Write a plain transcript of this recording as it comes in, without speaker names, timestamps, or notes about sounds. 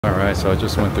Alright, so I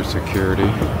just went through security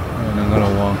and I'm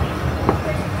gonna walk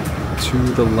to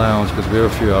the lounge because we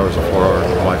have a few hours before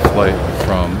my flight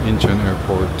from Incheon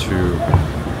Airport to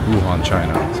Wuhan,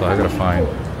 China. So I gotta find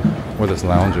where this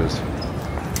lounge is.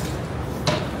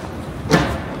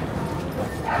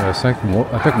 Yeah, I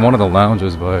think one of the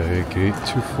lounges by gate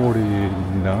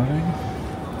 249.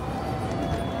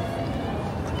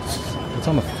 It's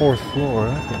on the 4th floor. I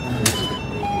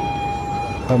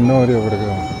have no idea where to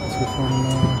go.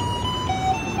 249.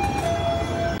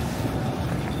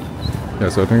 Yeah,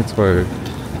 so I think it's by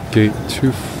gate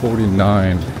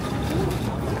 249.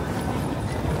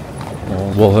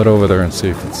 Well, we'll head over there and see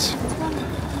if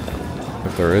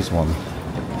there is one.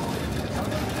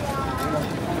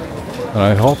 And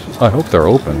I hope they're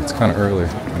open. It's kind of early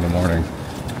in the morning.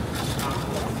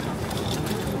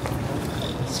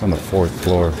 It's on the 4th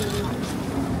floor.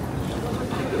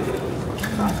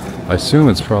 I assume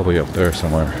it's probably up there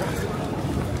somewhere.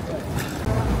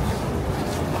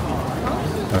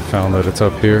 I found that it's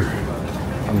up here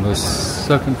on the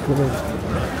 2nd floor.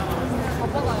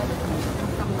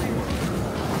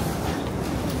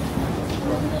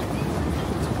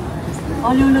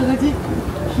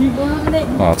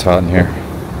 Oh, it's hot in here.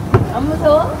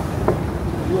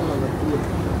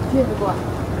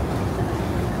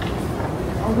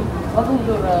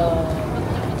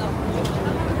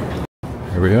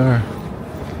 Here we are.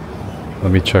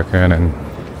 Let me check in and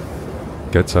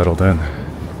get settled in.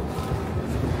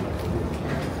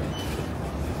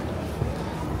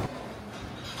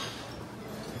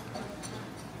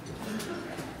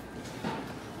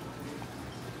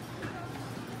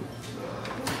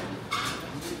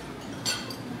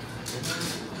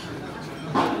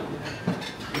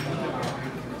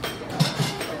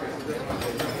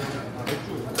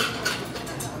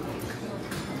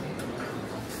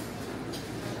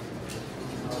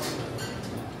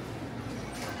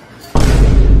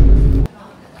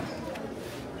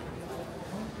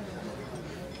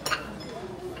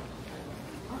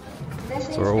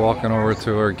 So we're walking over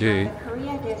to our gate,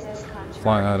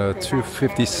 flying out of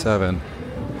 257.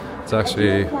 It's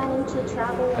actually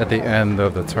at the end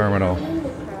of the terminal.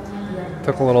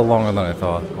 Took a little longer than I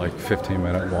thought, like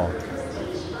 15-minute walk.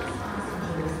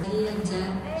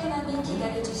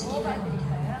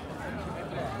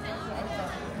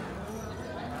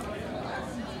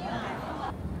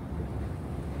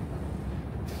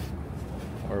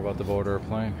 We're about to board our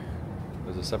plane.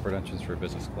 There's a separate entrance for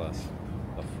business class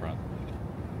up front.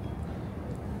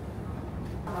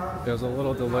 It was a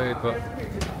little delayed, but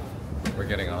we're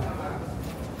getting on.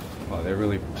 Wow, they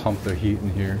really pump the heat in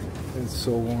here. It's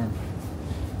so warm.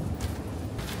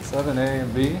 7A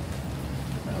and B.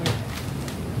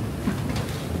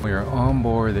 We are on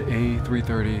board the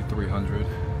A330-300,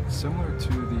 similar to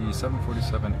the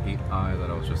 747-8I that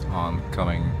I was just on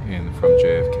coming in from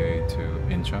JFK to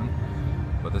Incheon.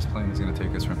 But this plane is going to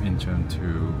take us from Incheon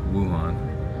to Wuhan.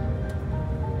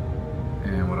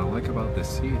 And what I like about this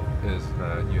seat is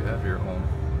that you have your own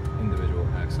individual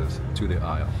access to the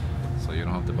aisle. So you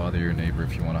don't have to bother your neighbor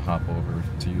if you want to hop over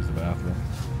to use the bathroom.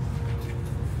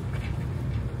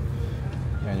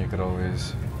 And you could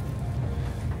always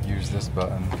use this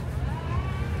button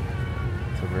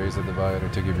to raise the divider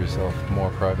to give yourself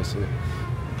more privacy.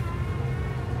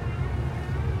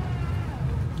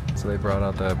 So they brought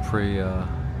out the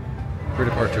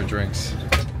pre-departure drinks.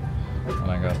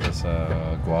 And I got this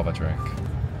guava drink.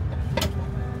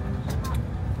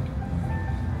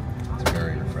 It's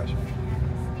very refreshing.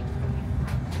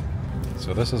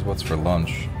 So this is what's for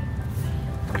lunch.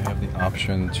 You have the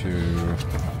option to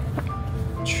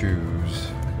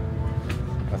choose,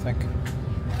 I think.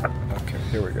 Okay,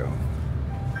 here we go.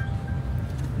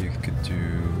 You could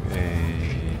do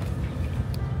a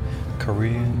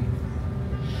Korean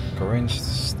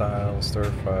style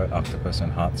stir-fried octopus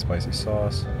and hot spicy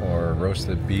sauce, or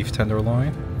roasted beef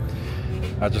tenderloin.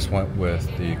 I just went with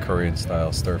the Korean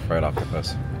style stir-fried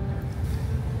octopus.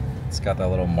 It's got that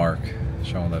little mark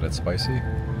showing that it's spicy.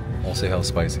 We'll see how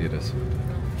spicy it is.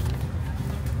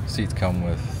 Seats come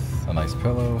with a nice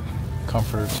pillow,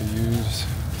 comforter to use.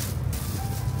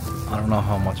 I don't know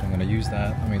how much I'm going to use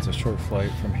that. I mean, it's a short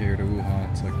flight from here to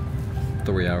Wuhan. It's like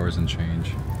 3 hours and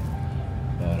change.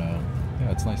 But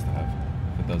yeah, it's nice to have.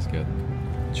 It does get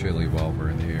chilly while we're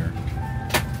in the air.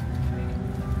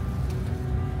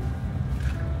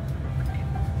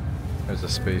 There's a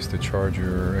space to charge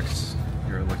your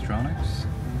electronics.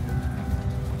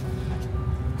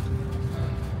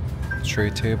 Tray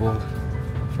table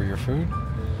for your food.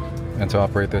 And to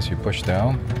operate this, you push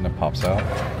down and it pops out.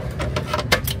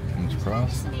 Comes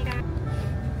across.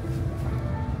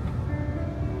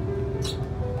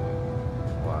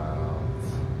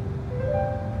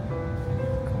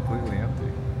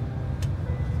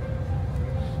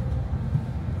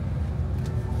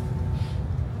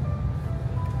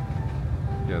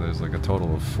 There's like a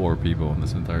total of 4 people in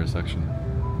this entire section.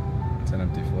 It's an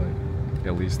empty flight.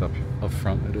 At least up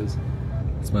front it is.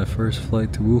 It's my first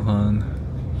flight to Wuhan.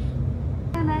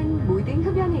 모든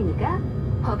흡연 행위가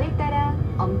법에 따라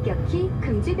엄격히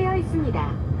금지되어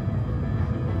있습니다.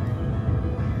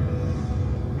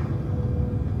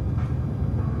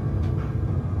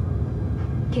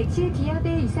 객실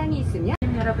기압에 이상이 있으면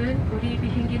여러분, 우리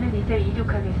비행기는 이제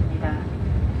이륙하겠습니다.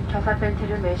 좌석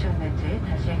벨트를 매셨는지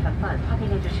다시 한번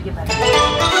확인해 주시기 바랍니다.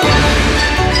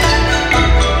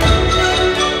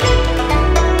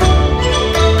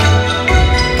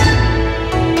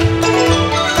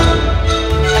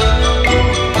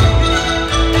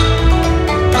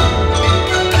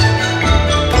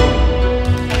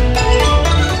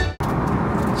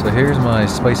 So here's my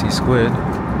spicy squid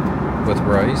with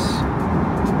rice.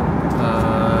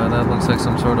 That looks like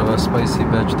some sort of a spicy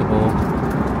vegetable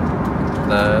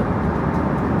that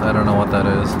I don't know what that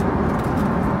is.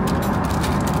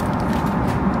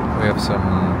 We have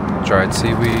some dried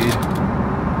seaweed.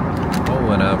 Oh,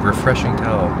 and a refreshing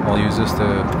towel. I'll use this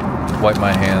to wipe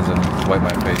my hands and wipe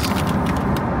my face.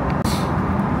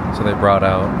 So they brought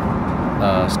out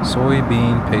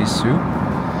soybean paste soup.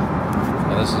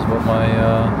 And this is what my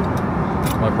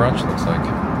brunch looks like.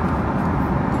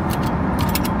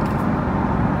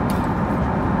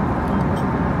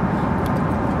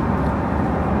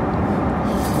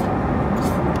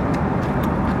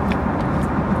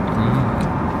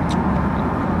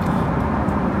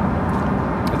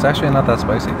 It's actually not that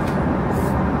spicy.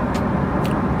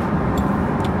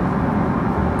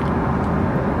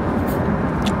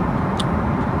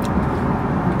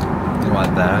 You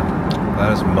want that?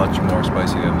 That is much more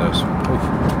spicy than this. Oof.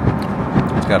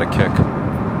 It's got a kick.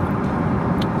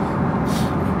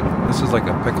 This is like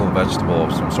a pickled vegetable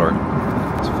of some sort.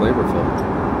 It's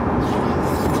flavorful.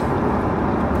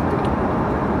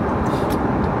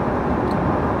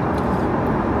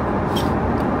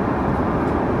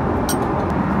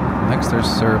 Next, they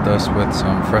served us with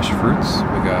some fresh fruits.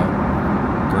 We got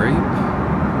grape,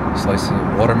 slices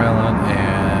of watermelon,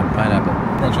 and pineapple.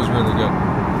 Brunch was really good.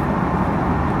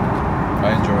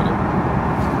 I enjoyed it.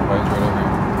 I enjoyed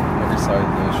every side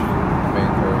dish,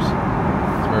 main course.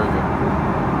 It's very good.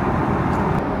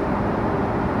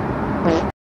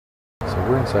 So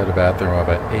we're inside a bathroom of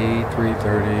an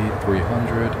A330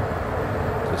 300.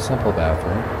 It's a simple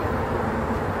bathroom.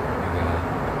 You got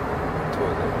a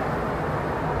toilet,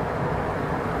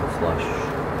 a flush,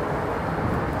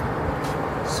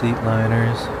 seat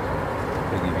liners.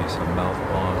 They give you some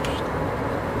mouthwash,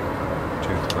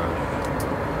 toothbrush,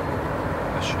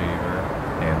 a shaver,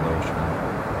 hand lotion,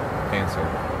 hand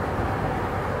soap.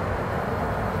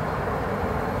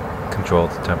 Control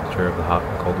the temperature of the hot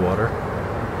and cold water,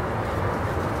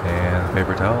 and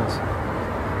paper towels.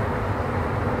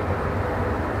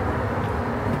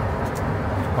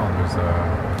 Oh, there's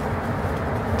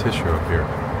a tissue up here.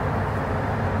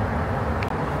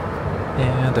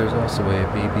 And there's also a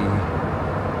baby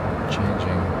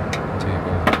changing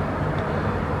table.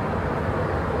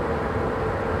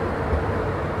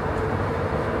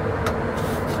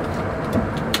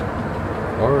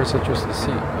 Or is it just a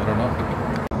seat? I don't know.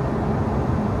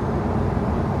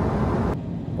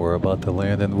 We're about to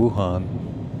land in Wuhan.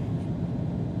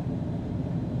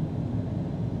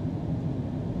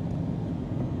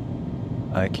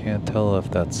 I can't tell if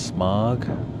that's smog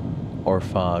or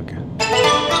fog.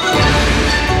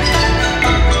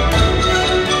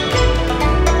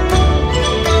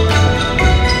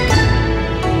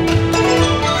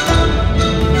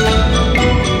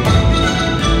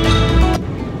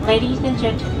 Ladies and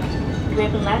gentlemen, we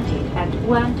have landed at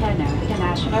Wuhan Tianhe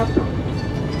International Airport.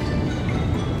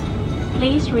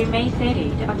 Please remain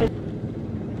seated after.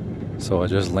 So I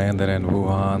just landed in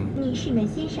Wuhan. 女士们、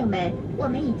先生们，我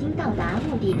们已经到达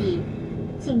目的地，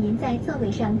请您在座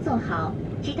位上坐好，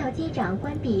直到机长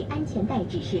关闭安全带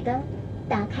指示灯。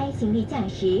打开行李架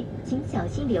时，请小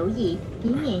心留意，以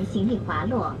免行李滑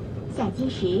落。下机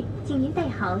时，请您带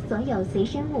好所有随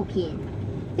身物品。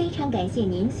非常感谢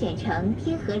您选乘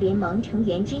天河联盟成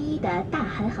员之一的大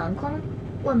韩航空，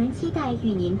我们期待与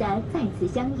您的再次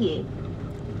相遇。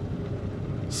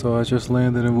 So I just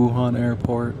landed in Wuhan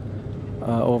Airport.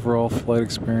 Overall flight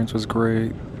experience was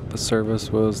great. The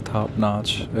service was top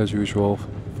notch as usual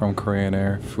from Korean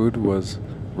Air. Food was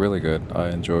really good. I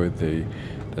enjoyed the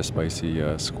spicy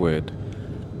squid.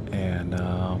 And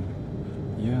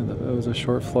yeah, it was a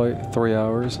short flight, 3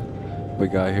 hours. We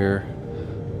got here,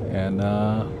 and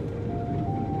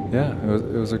yeah,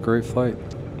 it was a great flight.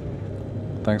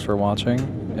 Thanks for watching,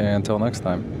 and until next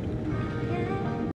time.